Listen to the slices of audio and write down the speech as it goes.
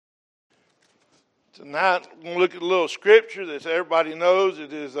Tonight, we're going to look at a little scripture that everybody knows.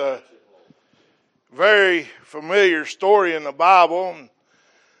 It is a very familiar story in the Bible. And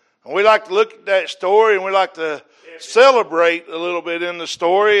we like to look at that story, and we like to celebrate a little bit in the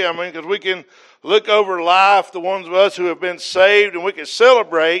story. I mean, because we can look over life, the ones of us who have been saved, and we can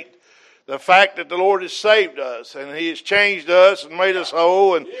celebrate the fact that the Lord has saved us, and He has changed us and made us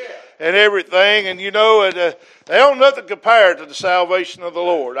whole and everything. And you know, they don't nothing compare to the salvation of the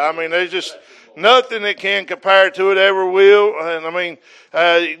Lord. I mean, there's just nothing that can compare to it, ever will. And I mean,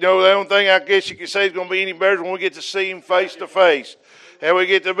 you know, the only thing I guess you could say is going to be any better when we get to see Him face to face. And we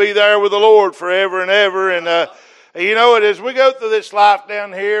get to be there with the Lord forever and ever. And, you know, as we go through this life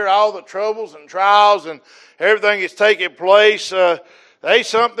down here, all the troubles and trials and everything that's taking place, there's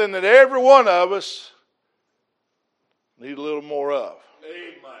something that every one of us need a little more of.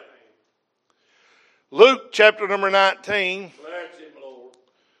 Amen. Luke chapter number 19.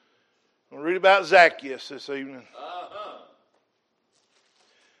 We'll read about Zacchaeus this evening.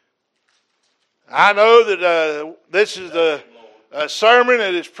 I know that this is the sermon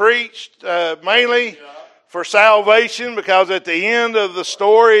that is preached mainly for salvation, because at the end of the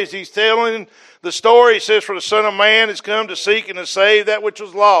story, as he's telling the story, it says, "For the Son of Man has come to seek and to save that which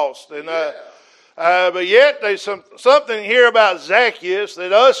was lost." And but yet there's something here about Zacchaeus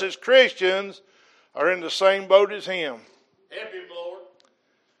that us as Christians are in the same boat as him. Help him, Lord.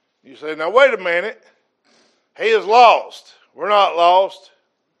 You say, now wait a minute. He is lost. We're not lost.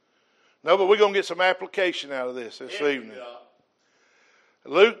 No, but we're going to get some application out of this evening.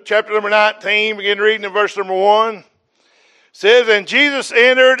 Luke chapter number 19, begin reading in verse number 1. It says, "And Jesus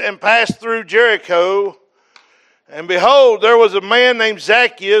entered and passed through Jericho. And behold, there was a man named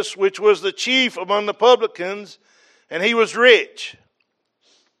Zacchaeus, which was the chief among the publicans, and he was rich.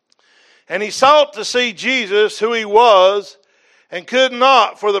 And he sought to see Jesus, who he was, and could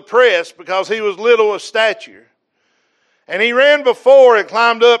not for the press, because he was little of stature. And he ran before and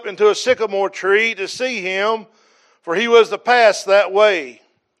climbed up into a sycamore tree to see him, for he was to pass that way.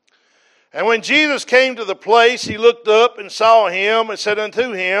 And when Jesus came to the place, he looked up and saw him, and said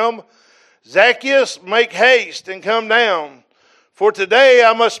unto him, Zacchaeus, make haste and come down, for today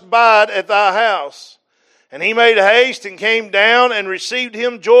I must abide at thy house. And he made haste and came down and received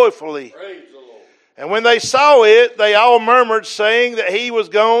him joyfully. Praise the Lord. And when they saw it, they all murmured, saying that he was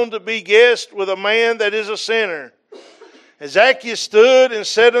gone to be guest with a man that is a sinner. And Zacchaeus stood and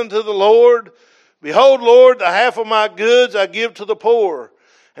said unto the Lord, Behold, Lord, the half of my goods I give to the poor.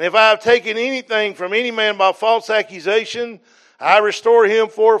 And if I have taken anything from any man by false accusation, I restore him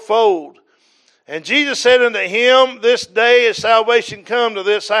fourfold. And Jesus said unto him, This day is salvation come to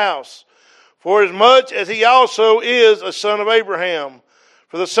this house, for as much as he also is a son of Abraham.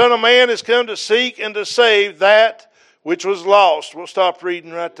 For the Son of Man is come to seek and to save that which was lost." We'll stop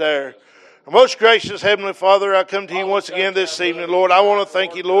reading right there. Our most gracious Heavenly Father, I come to you once again this evening, Lord. I want to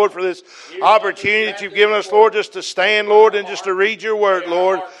thank you, Lord, for this opportunity that you've given us, Lord, just to stand, Lord, and just to read your word,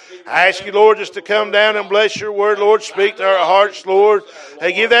 Lord. I ask you, Lord, just to come down and bless your word, Lord. Speak to our hearts, Lord.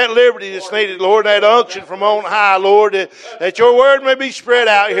 And give that liberty that's needed, Lord, that unction from on high, Lord, that your word may be spread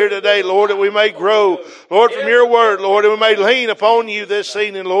out here today, Lord, that we may grow, Lord, from your word, Lord, and we may lean upon you this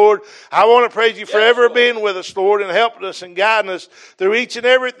evening, Lord. I want to praise you for ever being with us, Lord, and helping us and guiding us through each and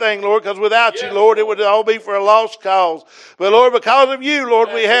everything, Lord, because without you, Lord, it would all be for a lost cause. But, Lord, because of you, Lord,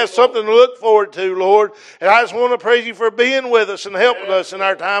 we have something to look forward to, Lord. And I just want to praise you for being with us and helping us in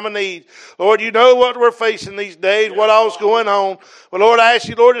our time of need. Lord, you know what we're facing these days, what all's going on. But, Lord, I ask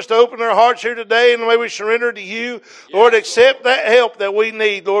you, Lord, just to open our hearts here today, and may we surrender to you. Lord, accept that help that we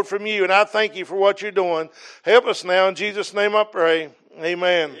need, Lord, from you. And I thank you for what you're doing. Help us now. In Jesus' name I pray.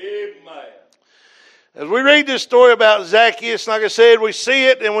 Amen. Amen. As we read this story about Zacchaeus, like I said, we see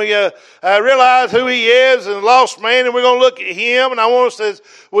it and we realize who he is, and the lost man, and we're going to look at him. And I want us to, as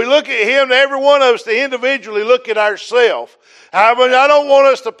we look at him, to every one of us to individually look at ourselves. I don't want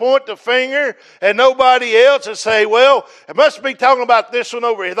us to point the finger at nobody else and say, well, it must be talking about this one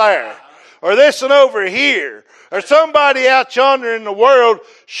over there, or this one over here, or somebody out yonder in the world.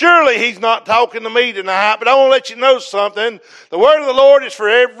 Surely he's not talking to me tonight, but I want to let you know something. The word of the Lord is for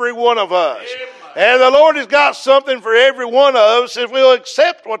every one of us. And the Lord has got something for every one of us if we'll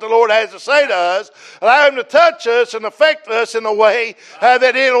accept what the Lord has to say to us, allow Him to touch us and affect us in a way that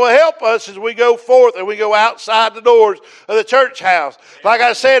it will help us as we go forth and we go outside the doors of the church house. Like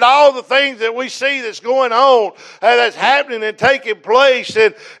I said, all the things that we see that's going on, that's happening and taking place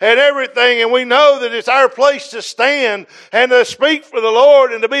and everything, and we know that it's our place to stand and to speak for the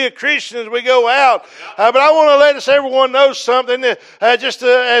Lord and to be a Christian as we go out. But I want to let us everyone know something,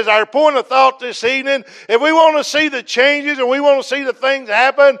 as our point of thought this this evening, if we want to see the changes and we want to see the things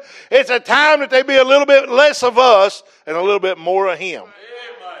happen, it's a time that they be a little bit less of us and a little bit more of Him.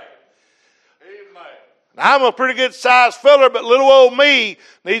 I'm a pretty good sized fella, but little old me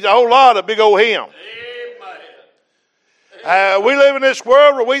needs a whole lot of big old Him. We live in this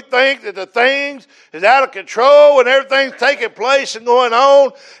world where we think that the things is out of control and everything's taking place and going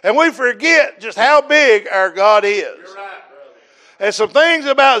on, and we forget just how big our God is. You're right, brother. And some things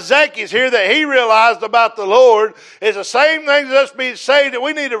about Zacchaeus here that he realized about the Lord is the same things as us being saved that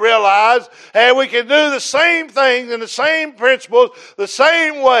we need to realize, and we can do the same things and the same principles the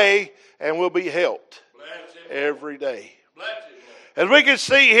same way, and we'll be helped every day. As we can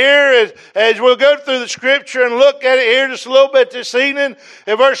see here, as we'll go through the scripture and look at it here just a little bit this evening,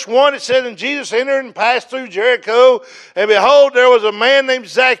 in verse 1 it says, "And Jesus entered and passed through Jericho, and behold, there was a man named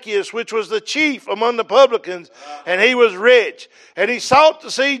Zacchaeus, which was the chief among the publicans, and he was rich. And he sought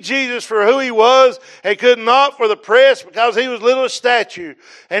to see Jesus for who he was, and could not for the press, because he was little of stature.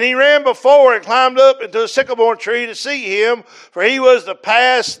 And he ran before and climbed up into a sycamore tree to see him, for he was to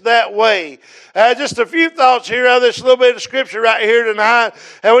pass that way." Just a few thoughts here out of this little bit of scripture right here tonight.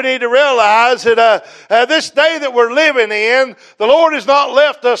 And we need to realize that this day that we're living in, the Lord has not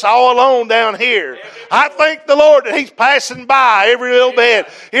left us all alone down here. I thank the Lord that He's passing by every little bit.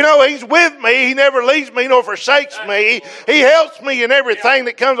 You know, He's with me. He never leaves me nor forsakes me. He helps me in everything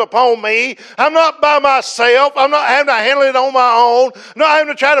that comes upon me. I'm not by myself. I'm not having to handle it on my own. I'm not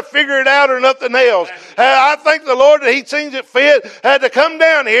having to try to figure it out or nothing else. I thank the Lord that He seems it fit to come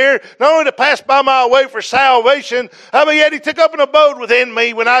down here, not only to pass by my way for salvation, but yet He took up an abode within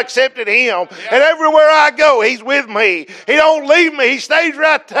me when I accepted Him. And everywhere I go, He's with me. He don't leave me. He stays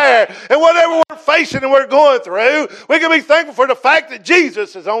right there. And whatever we're facing and we're going through, we can be thankful for the fact that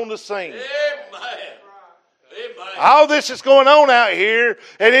Jesus is on the scene. Amen. All this is going on out here,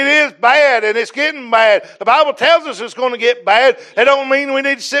 and it is bad, and it's getting bad. The Bible tells us it's going to get bad. That don't mean we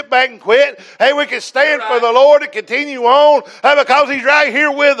need to sit back and quit. Hey, we can stand for the Lord and continue on because He's right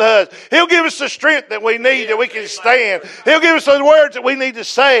here with us. He'll give us the strength that we need, that we can stand. He'll give us the words that we need to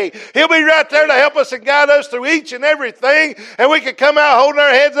say. He'll be right there to help us and guide us through each and everything, and we can come out holding our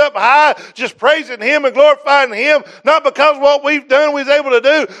heads up high, just praising Him and glorifying Him, not because of what we've done, we was able to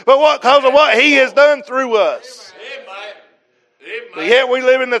do, but because of what He has done through us. Amen. But yet we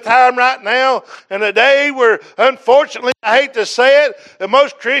live in the time right now, and a day where, unfortunately, I hate to say it, that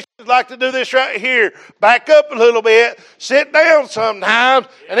most Christians like to do this right here. Back up a little bit, sit down sometimes,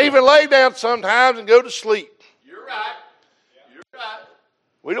 and even lay down sometimes and go to sleep. You're right. You're right.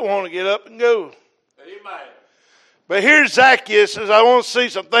 We don't want to get up and go. Amen. But here's Zacchaeus, as I want to see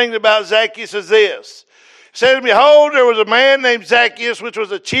some things about Zacchaeus is this. It says, "Behold, there was a man named Zacchaeus, which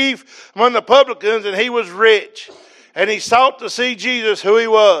was a chief among the publicans, and he was rich. And he sought to see Jesus, who he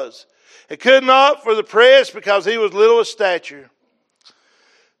was. He could not for the press, because he was little of stature."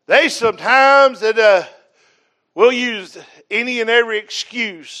 They sometimes that will use any and every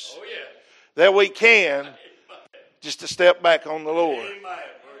excuse that we can just to step back on the Lord.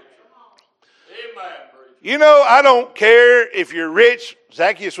 You know, I don't care if you're rich.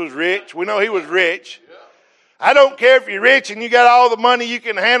 Zacchaeus was rich. We know he was rich. I don't care if you're rich and you got all the money you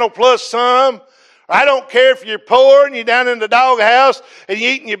can handle plus some. I don't care if you're poor and you're down in the doghouse and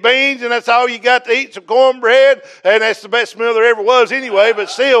you're eating your beans and that's all you got to eat, some cornbread, and that's the best meal there ever was anyway. But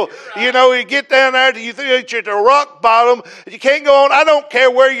still, you know, you get down there, you think you're at the rock bottom, you can't go on. I don't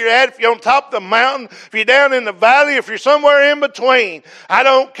care where you're at, if you're on top of the mountain, if you're down in the valley, if you're somewhere in between. I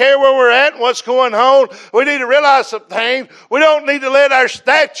don't care where we're at and what's going on. We need to realize some things. We don't need to let our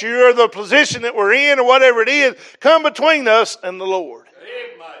stature or the position that we're in or whatever it is come between us and the Lord.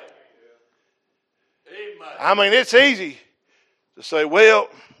 Amen. I mean, it's easy to say, well,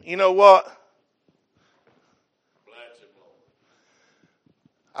 you know what?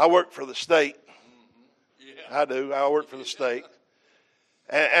 I work for the state. I do. I work for the state.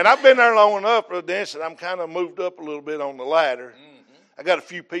 And I've been there long enough, Brother Dennis, that I'm kind of moved up a little bit on the ladder. I got a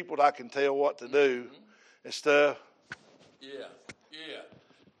few people that I can tell what to do and stuff. Yeah.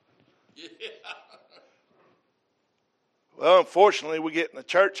 Well, unfortunately, we get in the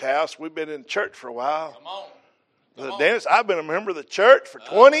church house. We've been in church for a while. Come on. Dennis, I've been a member of the church for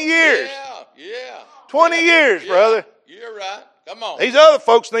 20 years. Yeah. 20 years, brother. You're right. Come on. These other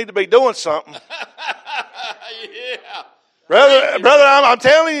folks need to be doing something. Brother, I'm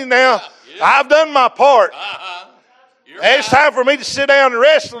telling you now, I've done my part. It's time for me to sit down and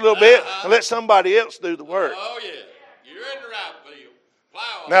rest a little bit and let somebody else do the work. Oh, yeah. You're in the right field.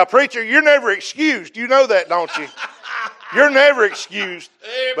 Now, preacher, you're never excused. You know that, don't you? You're never excused,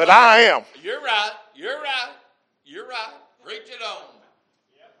 but I am. You're right. Preach it on.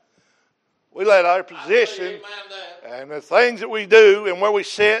 We let our position and the things that we do and where we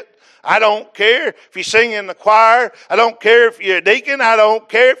sit. I don't care if you sing in the choir. I don't care if you're a deacon. I don't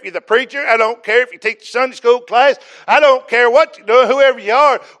care if you're the preacher. I don't care if you teach the Sunday school class. I don't care what you do, whoever you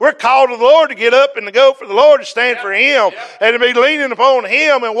are. We're called to the Lord to get up and to go for the Lord, to stand for Him, and to be leaning upon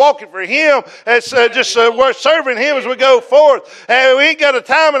Him and walking for Him. It's we're serving Him as we go forth. And we ain't got a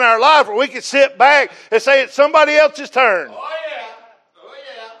time in our life where we can sit back and say it's somebody else's turn.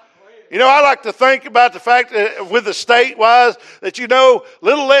 You know, I like to think about the fact that with the state-wise that,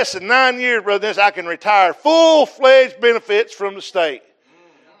 little less than 9 years, brother, I can retire full-fledged benefits from the state.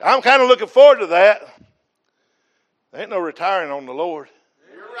 I'm kind of looking forward to that. There ain't no retiring on the Lord.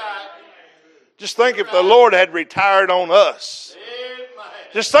 You're right. Just think if the Lord had retired on us.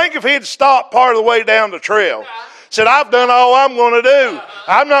 Just think if He'd stopped part of the way down the trail. Said, I've done all I'm going to do.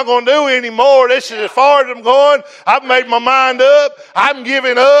 I'm not going to do any more. This is as far as I'm going. I've made my mind up. I'm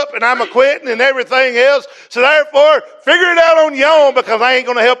giving up and I'm quitting and everything else. So therefore, figure it out on your own because I ain't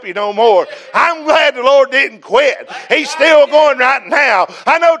going to help you no more. I'm glad the Lord didn't quit. He's still going right now.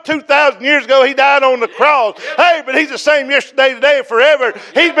 I know 2,000 years ago He died on the cross. Hey, but He's the same yesterday, today, and forever.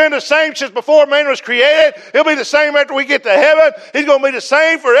 He's been the same since before man was created. He'll be the same after we get to heaven. He's going to be the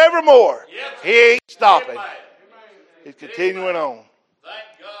same forevermore. He ain't stopping. He's continuing on.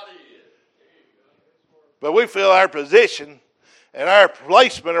 Thank God He is. But we feel our position and our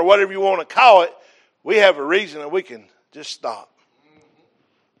placement, or whatever you want to call it, we have a reason that we can just stop.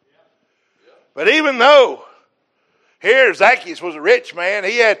 But even though here Zacchaeus was a rich man,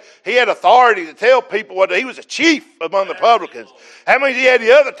 he had authority to tell people what he was a chief among the publicans. That means he had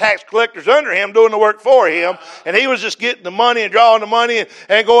the other tax collectors under him doing the work for him, and he was just getting the money and drawing the money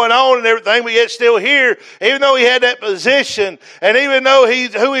and going on and everything, but yet still here, even though he had that position, and even though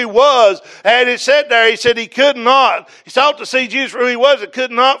he's who he was, and it said there, he said he could not, he sought to see Jesus for who he was, and could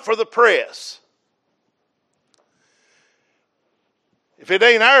not for the press. If it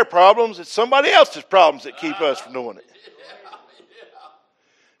ain't our problems, it's somebody else's problems that keep us from doing it.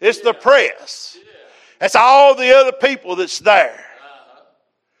 It's the press. That's all the other people that's there.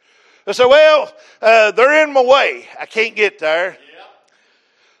 They say, well, they're in my way. I can't get there.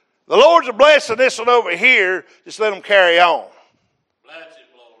 The Lord's a blessing this one over here. Just let them carry on.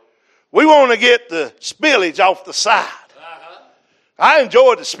 We want to get the spillage off the side. I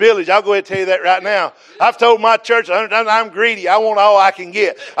enjoy the spillage. I'll go ahead and tell you that right now. I've told my church 100 times I'm greedy. I want all I can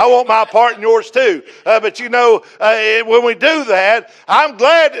get. I want my part and yours too. But when we do that, I'm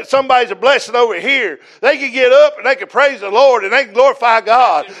glad that somebody's a blessing over here. They can get up and they can praise the Lord and they can glorify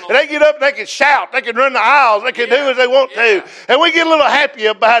God. And they get up and they can shout. They can run the aisles. They can do as they want to. And we get a little happy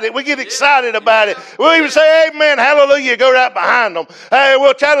about it. We get excited about it. We'll even say, amen, hallelujah, go right behind them.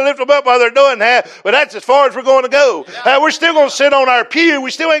 We'll try to lift them up while they're doing that. But that's as far as we're going to go. We're still going to sit on our pew.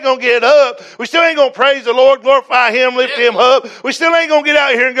 We still ain't going to get up. We still ain't going to praise the Lord, glorify Him, lift Him up. We still ain't going to get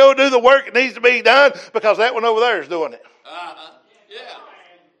out here and go do the work that needs to be done because that one over there is doing it.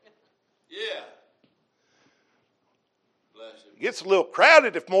 It gets a little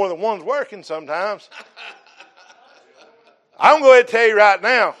crowded if more than one's working sometimes. I'm going to go ahead and tell you right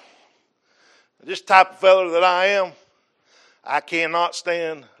now, this type of fellow that I am, I cannot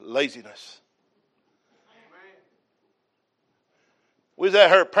stand laziness. We was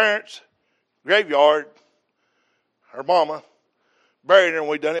at her parents' graveyard, her mama, buried her, and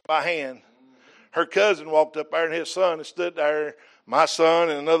we done it by hand. Her cousin walked up there, and his son had stood there. My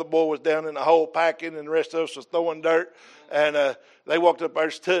son and another boy was down in the hole packing, and the rest of us was throwing dirt. And they walked up there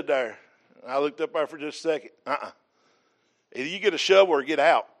and stood there. And I looked up there for just a second. Either you get a shovel or get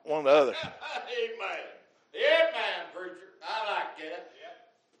out, one or the other. Amen. Amen, preacher. I like that.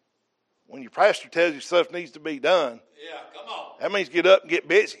 When your pastor tells you stuff needs to be done, come on. That means get up and get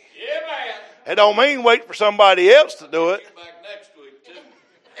busy. Amen. It don't mean wait for somebody else to do it. Back next week too.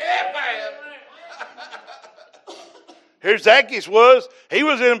 Amen. Here Zacchaeus was. He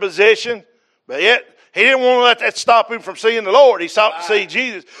was in a position, but yet he didn't want to let that stop him from seeing the Lord. He sought to see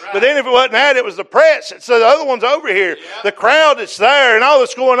Jesus. Right. But then if it wasn't that, it was the press. So the other one's over here. Yeah. The crowd that's there and all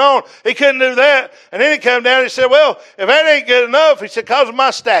that's going on. He couldn't do that. And then he came down and he said, well, if that ain't good enough, he said, because of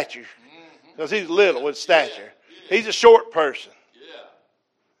my stature. Because he's little with stature. He's a short person.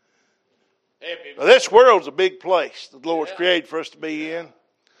 Well, this world's a big place the Lord's created for us to be in.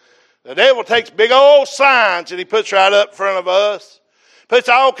 The devil takes big old signs and he puts right up in front of us. puts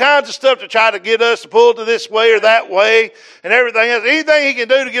all kinds of stuff to try to get us to pull to this way or that way and everything else. Anything he can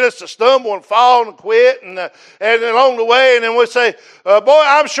do to get us to stumble and fall and quit and along the way. And then we'll say, boy,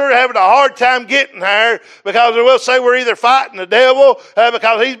 I'm sure having a hard time getting there, because we'll say we're either fighting the devil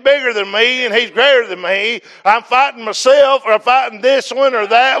because he's bigger than me and he's greater than me. I'm fighting myself, or I'm fighting this one or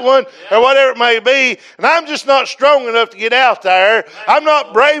that one or whatever it may be. And I'm just not strong enough to get out there. I'm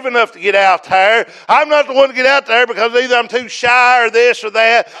not brave enough to get out there. I'm not the one to get out there because either I'm too shy or this or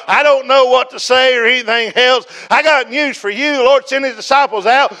that. I don't know what to say or anything else. I got news for you. The Lord sent his disciples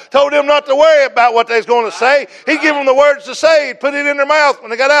out, told them not to worry about what they was going to say. He'd give them the words to say. He'd put it in their mouth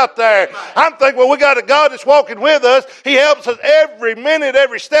when they got out there. I'm thinking, well, we got a God that's walking with us. He helps us every minute,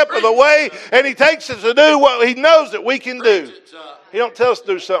 every step of the way, and he takes us to do what he knows that we can do. He don't tell us to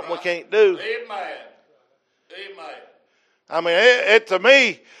do something we can't do. Amen. Amen. I mean, to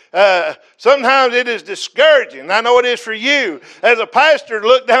me, sometimes it is discouraging. I know it is for you as a pastor to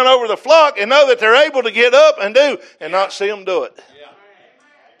look down over the flock and know that they're able to get up and do and not see them do it.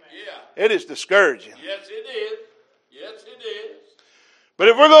 Yeah. It is discouraging. Yes, it is. Yes, it is. But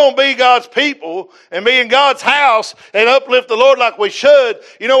if we're going to be God's people and be in God's house and uplift the Lord like we should,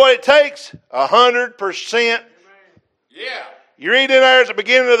 you know what it takes? 100%. Yeah. You read in there at the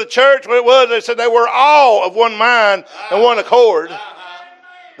beginning of the church what it was. They said they were all of one mind and one accord.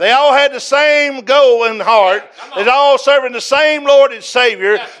 They all had the same goal in heart. They was all serving the same Lord and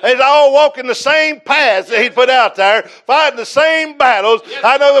Savior. They was all walking the same paths that He'd put out there, fighting the same battles.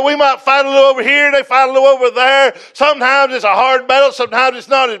 I know that we might fight a little over here, they fight a little over there. Sometimes it's a hard battle, sometimes it's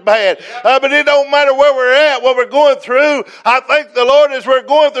not as bad. But it don't matter where we're at, what we're going through. I thank the Lord as we're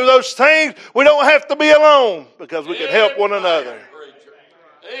going through those things, we don't have to be alone because we can help one another.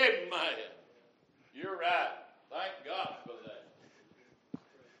 Amen. You're right. Thank God for that.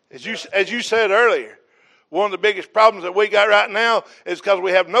 As you said earlier, one of the biggest problems that we got right now is because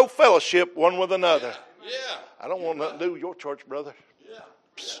we have no fellowship one with another. Yeah. I don't want nothing to do with your church, brother. Yeah.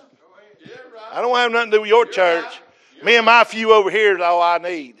 Yeah, right. I don't have nothing to do with your church. Me and my few over here is all I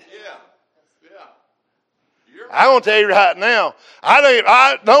need. Yeah. I'm going to tell you right now,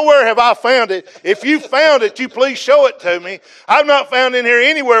 nowhere have I found it. If you found it, you please show it to me. I've not found in here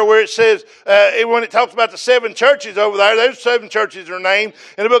anywhere where it says, when it talks about the 7 churches over there, those 7 churches are named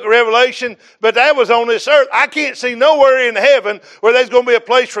in the book of Revelation, but that was on this earth. I can't see nowhere in heaven where there's going to be a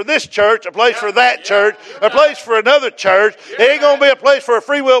place for this church, a place for that church, a place for another church. It ain't going to be a place for a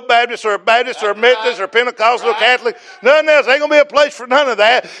Free Will Baptist or a Baptist or a Methodist or a Pentecostal Catholic. None else. There ain't going to be a place for none of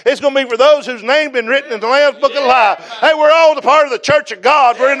that. It's going to be for those whose name been written in the Lamb's Book of Life. Hey, we're all the part of the church of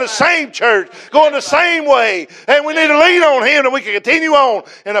God. We're in the same church, going the same way. And we need to lean on Him and we can continue on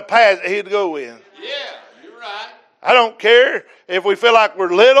in a path that He'd go in. Yeah, you're right. I don't care if we feel like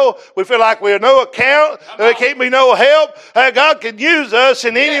we're little, we feel like we're no account, there can't be no help. God can use us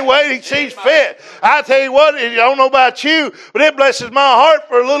in any way He sees fit. I tell you what, I don't know about you, but it blesses my heart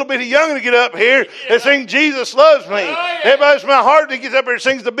for a little bitty youngin' to get up here and sing Jesus Loves Me. It blesses my heart that He gets up here and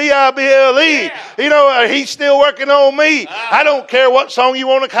sings the B-I-B-L-E. You know, He's still working on me. I don't care what song you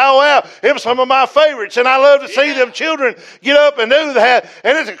want to call out. It was some of my favorites, and I love to see them children get up and do that.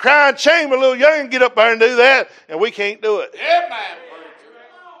 And it's a crying shame a little youngin' get up there and do that, and we can't do it. Amen,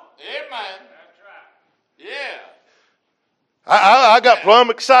 preacher. Amen. Yeah. I got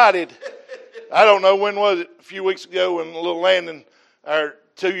plumb excited. I don't know when was it, a few weeks ago when little Landon, our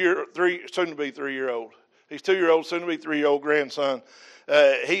soon to be 3-year-old. He's 2-year-old, soon to be 3-year-old grandson.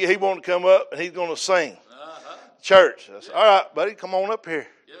 He wanted to come up and he's going to sing. Church. I said, all right, buddy, come on up here.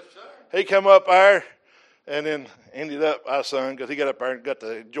 Yes, sir. He come up there and then ended up I sung because he got up there and got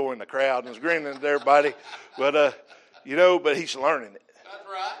to join the crowd and was grinning at everybody. But but he's learning it. That's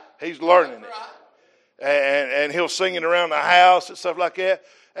right. He's learning That's it. And he'll sing it around the house and stuff like that.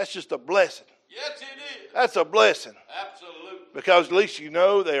 That's just a blessing. Yes, it is. That's a blessing. Absolutely. Because at least you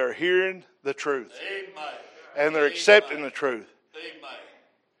know they are hearing the truth. Amen. And they're accepting the truth. Amen.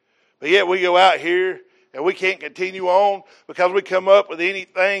 But yet we go out here and we can't continue on because we come up with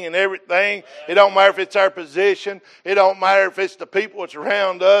anything and everything. It don't matter if it's our position. It don't matter if it's the people that's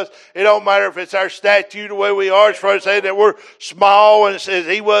around us. It don't matter if it's our statue the way we are. As far as saying that we're small and it says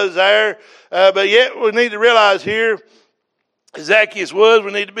He was there. But yet we need to realize here, Zacchaeus was,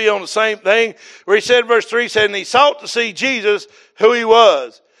 we need to be on the same thing. Where he said, verse 3 said, and he sought to see Jesus, who He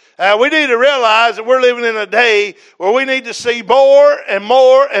was. We need to realize that we're living in a day where we need to see more and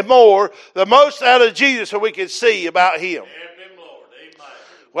more and more the most out of Jesus so we can see about Him. Amen, Lord. Amen.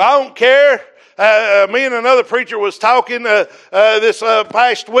 Well, I don't care Me and another preacher was talking this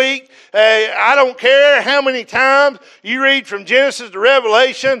past week. I don't care how many times you read from Genesis to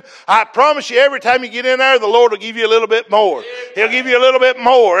Revelation. I promise you, every time you get in there, the Lord will give you a little bit more. He'll give you a little bit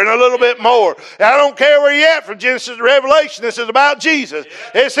more and a little bit more. And I don't care where you're at from Genesis to Revelation. This is about Jesus.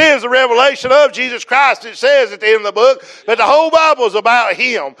 This is the revelation of Jesus Christ. It says at the end of the book, but the whole Bible is about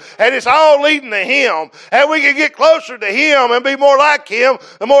Him. And it's all leading to Him. And we can get closer to Him and be more like Him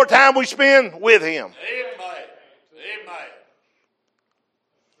the more time we spend with Him. Amen. Amen.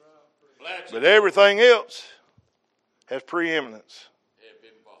 But everything else has preeminence.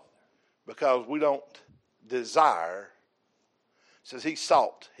 Because we don't desire. It says He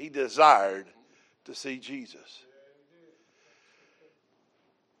sought. He desired to see Jesus.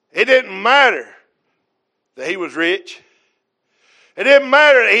 It didn't matter that He was rich. It didn't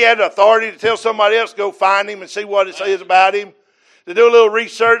matter that He had the authority to tell somebody else to go find Him and see what it says about Him. To do a little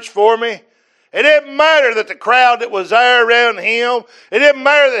research for me. It didn't matter that the crowd that was there around Him. It didn't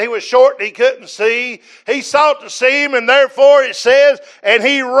matter that He was short and He couldn't see. He sought to see Him, and therefore it says, and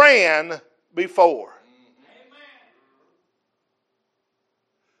He ran before.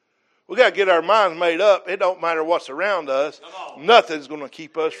 We got to get our minds made up. It don't matter what's around us. Nothing's going to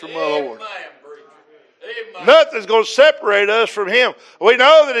keep us from the Lord. Amen. Nothing's going to separate us from Him. We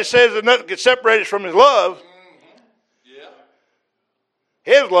know that it says that nothing can separate us from His love.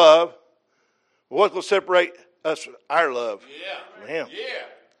 His love. What's going to separate us from our love from Him? Yeah,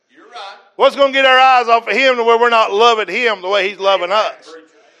 you're right. What's going to get our eyes off of Him to where we're not loving Him the way He's loving us?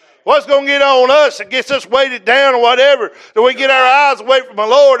 What's going to get on us that gets us weighted down or whatever, that we get our eyes away from the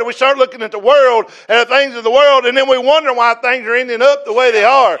Lord and we start looking at the world and the things of the world, and then we wonder why things are ending up the way they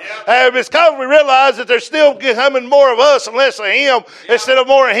are. It's because we realize that there's still coming more of us and less of Him instead of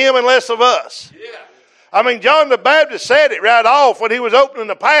more of Him and less of us. Yeah. I mean, John the Baptist said it right off when he was opening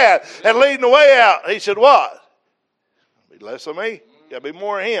the path and leading the way out. He said, what? Be less of me. Got to be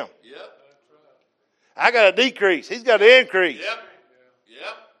more of Him. Yep. I got to decrease. He's got to increase. Yep.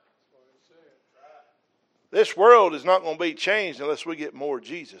 Yep. This world is not going to be changed unless we get more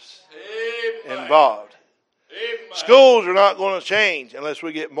Jesus Amen. involved. Amen. Schools are not going to change unless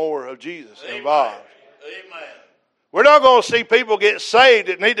we get more of Jesus involved. Amen. We're not going to see people get saved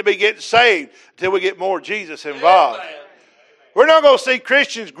that need to be getting saved until we get more Jesus involved. Amen. We're not going to see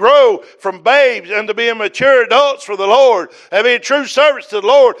Christians grow from babes into being mature adults for the Lord and being true servants to the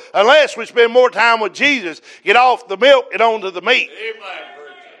Lord unless we spend more time with Jesus, get off the milk and onto the meat. Amen.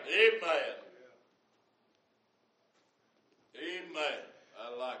 Amen. Amen.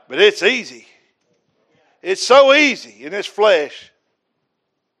 I like it. But it's easy. It's so easy in this flesh.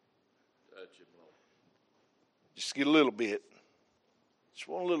 Touch Him, Lord. Just get a little bit. Just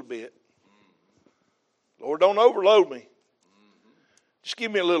want a little bit. Lord, don't overload me. Just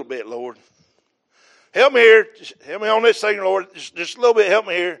give me a little bit, Lord. Help me here. Just help me on this thing, Lord. Just a little bit. Help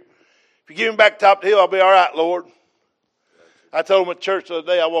me here. If you give me back top of the hill, I'll be all right, Lord. I told them at church the other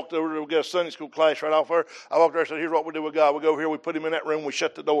day, I walked over to get a Sunday school class right off there. I walked there and said, here's what we do with God. We go over here, we put Him in that room, we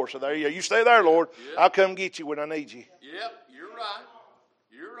shut the door. So there you go. You stay there, Lord. Yep. I'll come get you when I need you. Yep, you're right.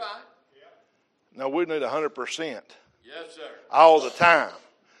 You're right. No, we need 100%. Yes, sir. All the time.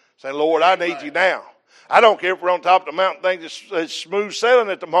 Saying, Lord, I need you now. I don't care if we're on top of the mountain, things is smooth sailing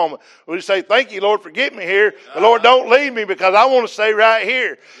at the moment. We just say, thank you, Lord, for getting me here. But Lord, don't leave me because I want to stay right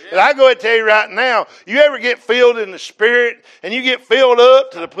here. And I go ahead and tell you right now, you ever get filled in the Spirit and you get filled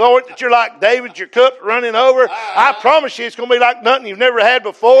up to the point that you're like David, your cup's running over, I promise you it's going to be like nothing you've never had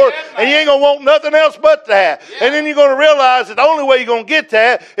before. And you ain't going to want nothing else but that. And then you're going to realize that the only way you're going to get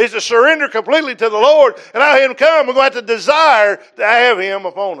that is to surrender completely to the Lord and let Him come. We're going to have to desire to have Him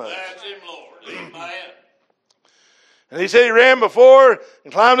upon us. That's Him, Lord. Amen. And He said He ran before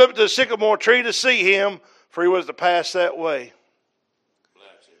and climbed up to the sycamore tree to see Him, for He was to pass that way.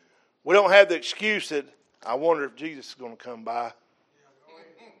 We don't have the excuse that, I wonder if Jesus is going to come by.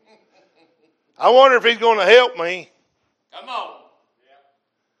 I wonder if He's going to help me. Come on.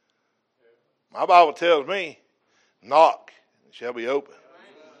 My Bible tells me, knock, and it shall be open.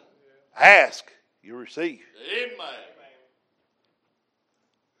 Ask, you receive. Amen.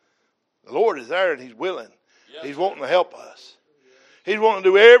 The Lord is there and He's willing. Yes, He's wanting to help us. He's wanting to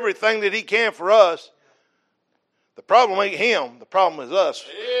do everything that He can for us. The problem ain't Him. The problem is us.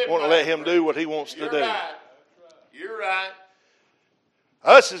 Wanting to let Him do what He wants to do. Right. You're right.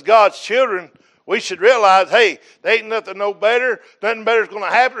 Us as God's children, We should realize, hey, there ain't nothing better is going to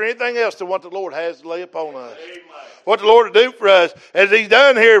happen or anything else than what the Lord has to lay upon us. Amen. What the Lord will do for us. As He's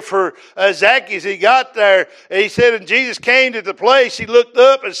done here for Zacchaeus, he got there, and he said, and Jesus came to the place, he looked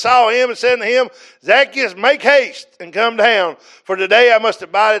up and saw him and said to him, Zacchaeus, make haste and come down, for today I must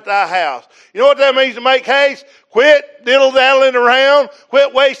abide at thy house. You know what that means to make haste? Quit diddle-daddling around.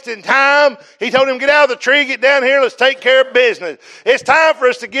 Quit wasting time. He told him, get out of the tree, get down here, let's take care of business. It's time for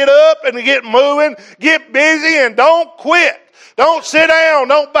us to get up and to get moving, get busy, and don't quit. Don't sit down.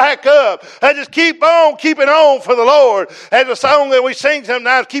 Don't back up. And just keep on keeping on for the Lord. As a song that we sing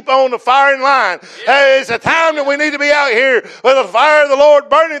sometimes, keep on the firing line. Yeah. It's a time that we need to be out here with the fire of the Lord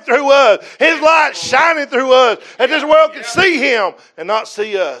burning through us. His light shining through us. And this world can see Him and not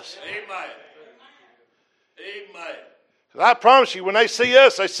see us. Amen. Amen. I promise you, when they see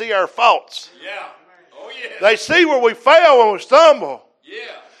us, they see our faults. Yeah. Oh, yeah. They see where we fail when we stumble.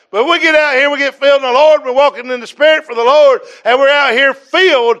 Yeah. But we get out here, we get filled in the Lord, we're walking in the Spirit for the Lord, and we're out here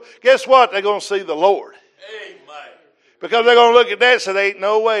filled, guess what? They're going to see the Lord. Amen. Because they're going to look at that and say, there ain't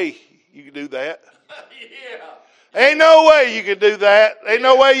no way you can do that. Yeah. Ain't no way you can do that. Ain't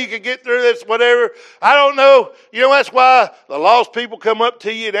no way you can get through this, whatever. I don't know. You know, that's why the lost people come up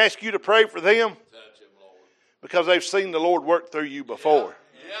to you and ask you to pray for them. Because they've seen the Lord work through you before.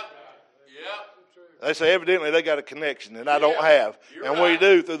 Yeah. They say evidently they got a connection that I don't have. And we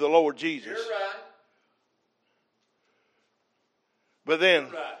do through the Lord Jesus. You're right. But then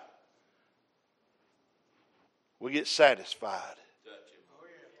we get satisfied.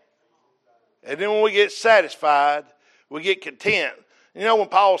 And then when we get satisfied, we get content. You know, when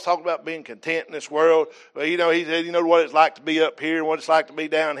Paul was talking about being content in this world, well, you know, he said, you know what it's like to be up here and what it's like to be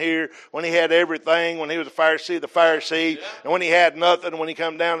down here. When he had everything, when he was a Pharisee, and when he had nothing, when he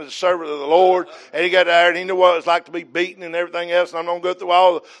come down as a servant of the Lord, and he got there and he knew what it was like to be beaten and everything else. And I'm going to go through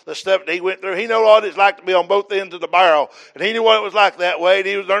all the stuff that he went through. He knew what it's like to be on both ends of the barrel. And he knew what it was like that way. And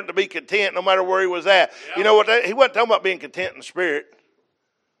he was learning to be content no matter where he was at. Yeah. You know what? He wasn't talking about being content in the spirit.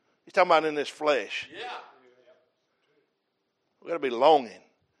 He's talking about in this flesh. Yeah. We've got to be longing,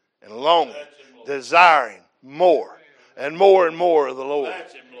 desiring more and more and more of the Lord.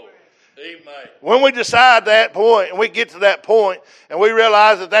 Amen. When we decide that point and we get to that point and we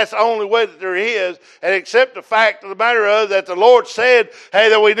realize that that's the only way that there is, and accept the fact of the matter is that the Lord said, hey,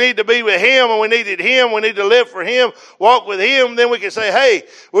 that we need to be with Him and we needed Him, we need to live for Him, walk with Him, then we can say, hey,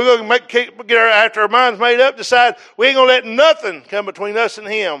 we're going to after our minds made up, decide we ain't going to let nothing come between us and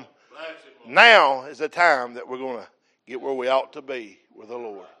Him. Now is the time that we're going to get where we ought to be with the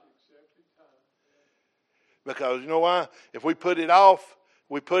Lord. Because you know why? If we put it off,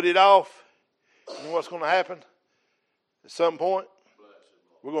 you know what's going to happen? At some point,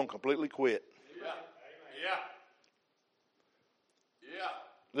 we're going to completely quit. Yeah.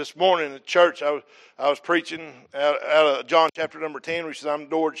 This morning at church, I was preaching out of John chapter number 10, which says, I'm the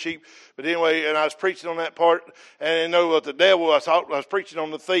door to sheep. But anyway, and I was preaching on that part. And you know what the devil, I was preaching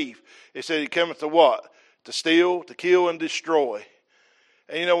on the thief. It said he cometh to what? To steal, to kill, and destroy.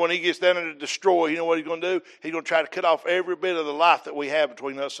 And you know, when he gets down there to destroy, you know what he's going to do? He's going to try to cut off every bit of the life that we have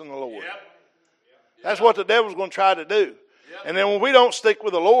between us and the Lord. Yep. That's what the devil's going to try to do. Yep. And then when we don't stick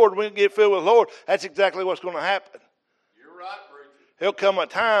with the Lord, we get filled with the Lord, that's exactly what's going to happen. You're right, preacher. There'll come a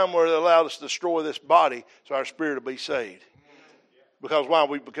time where they'll allow us to destroy this body so our spirit will be saved. Because why?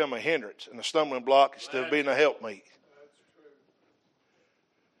 We become a hindrance and a stumbling block instead of being a helpmeet.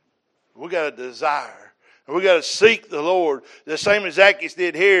 We got a desire. And we got to seek the Lord, the same as Zacchaeus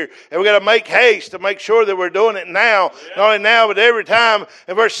did here. And we got to make haste to make sure that we're doing it now. Yeah. Not only now, but every time.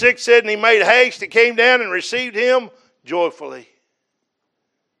 And verse 6 said, and he made haste and came down and received him joyfully.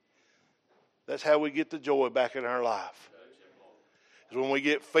 That's how we get the joy back in our life. Is when we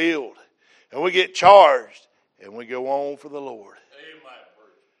get filled and we get charged and we go on for the Lord.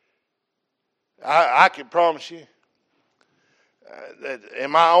 I can promise you that in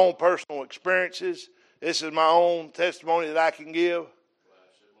my own personal experiences, this is my own testimony that I can give.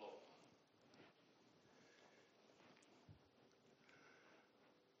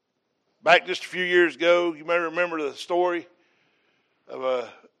 Back just a few years ago, you may remember the story of a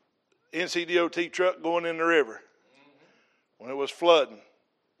NCDOT truck going in the river when it was flooding.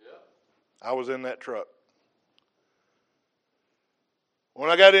 I was in that truck. When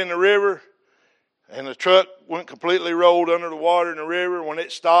I got in the river and the truck went completely rolled under the water in the river, when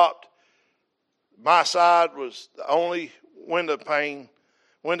it stopped, my side was the only window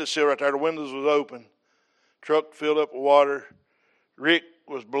sill right there. The windows was open. Truck filled up with water. Rick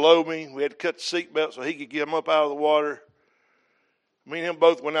was below me. We had to cut the seatbelt so he could get him up out of the water. Me and him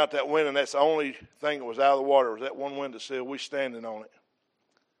both went out that window, and that's the only thing that was out of the water was that one window sill. We standing on it.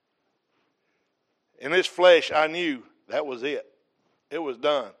 in this flesh, I knew that was it. It was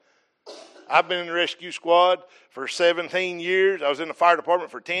done. I've been in the rescue squad for 17 years. I was in the fire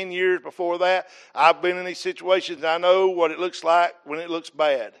department for 10 years before that. I've been in these situations, and I know what it looks like when it looks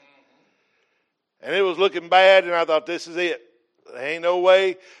bad. And it was looking bad, and I thought, this is it. There ain't no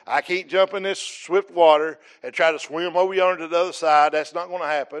way I can't jump in this swift water and try to swim over yonder to the other side. That's not going to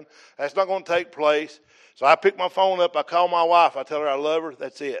happen. That's not going to take place. So I pick my phone up. I call my wife. I tell her I love her.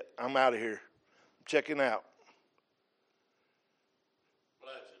 That's it. I'm out of here. I'm checking out.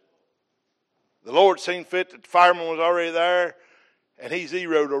 The Lord seen fit that the fireman was already there, and he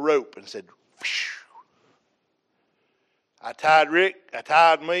zeroed a rope and said, phew. I tied Rick. I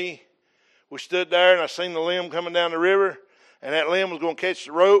tied me. We stood there, and I seen the limb coming down the river, and that limb was going to catch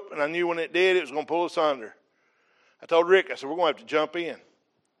the rope, and I knew when it did, it was going to pull us under. I told Rick, I said, we're going to have to jump in.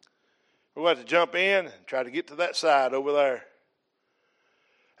 We're going to have to jump in and try to get to that side over there.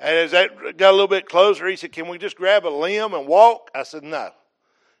 And as that got a little bit closer, he said, can we just grab a limb and walk? I said, no.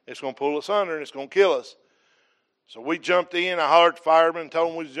 It's going to pull us under, and it's going to kill us. So we jumped in. I hollered at the fireman and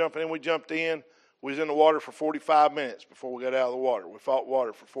told him we was jumping in. We jumped in. We was in the water for 45 minutes before we got out of the water. We fought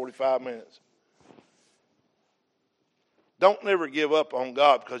water for 45 minutes. Don't never give up on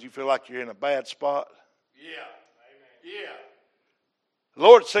God because you feel like you're in a bad spot. Yeah. Amen. Yeah. The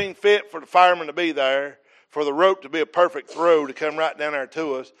Lord seen fit for the fireman to be there, for the rope to be a perfect throw to come right down there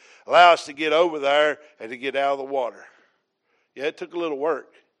to us, allow us to get over there and to get out of the water. Yeah, it took a little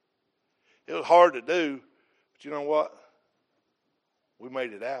work. It was hard to do, but you know what? We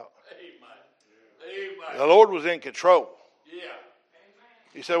made it out. Amen. The Lord was in control. Yeah.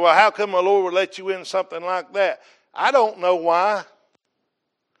 You say, well, how come the Lord would let you in something like that? I don't know why.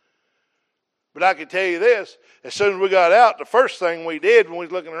 But I can tell you this, as soon as we got out, the first thing we did when we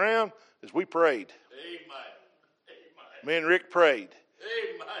was looking around is we prayed. Amen. Me and Rick prayed.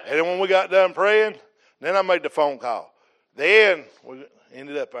 Amen. And then when we got done praying, then I made the phone call. Then we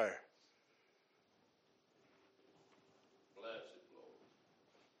ended up there.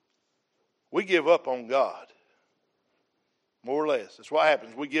 We give up on God. More or less. That's what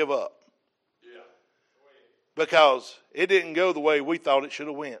happens. We give up. Yeah. Because it didn't go the way we thought it should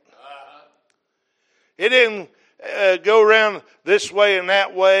have went. Uh-huh. It didn't go around this way and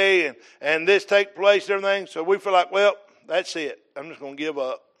that way and this take place and everything. So we feel like, well, that's it. I'm just going to give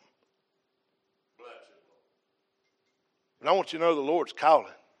up. But I want you to know the Lord's calling.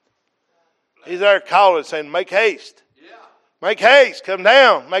 He's there calling, saying, make haste. Yeah. Make haste. Come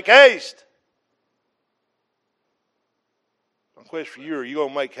down. Make haste. My question for you, are you going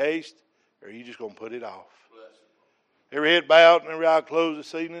to make haste or are you just going to put it off? Every head bowed and every eye closed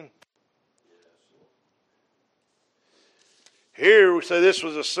this evening? Here we say this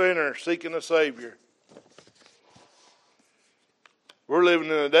was a sinner seeking a Savior. We're living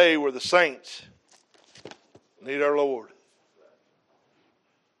in a day where the saints need our Lord.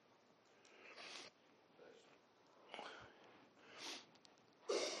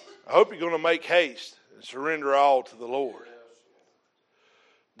 I hope you're going to make haste and surrender all to the Lord.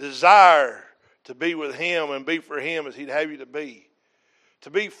 Desire to be with Him and be for Him as He'd have you to be.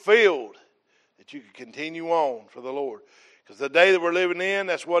 To be filled that you can continue on for the Lord. Because the day that we're living in,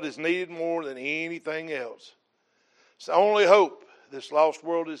 that's what is needed more than anything else. It's the only hope this lost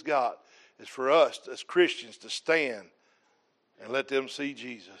world has got is for us as Christians to stand and let them see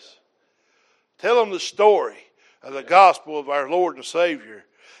Jesus. Tell them the story of the gospel of our Lord and Savior.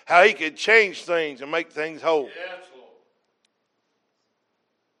 How He could change things and make things whole. Yes, Lord.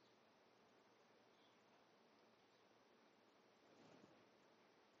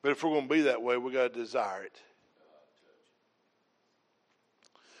 But if we're going to be that way, we've got to desire it.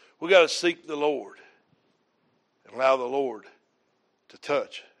 We've got to seek the Lord and allow the Lord to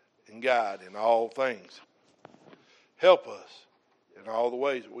touch and guide in all things. Help us in all the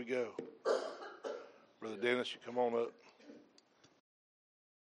ways that we go. Brother Dennis, you come on up.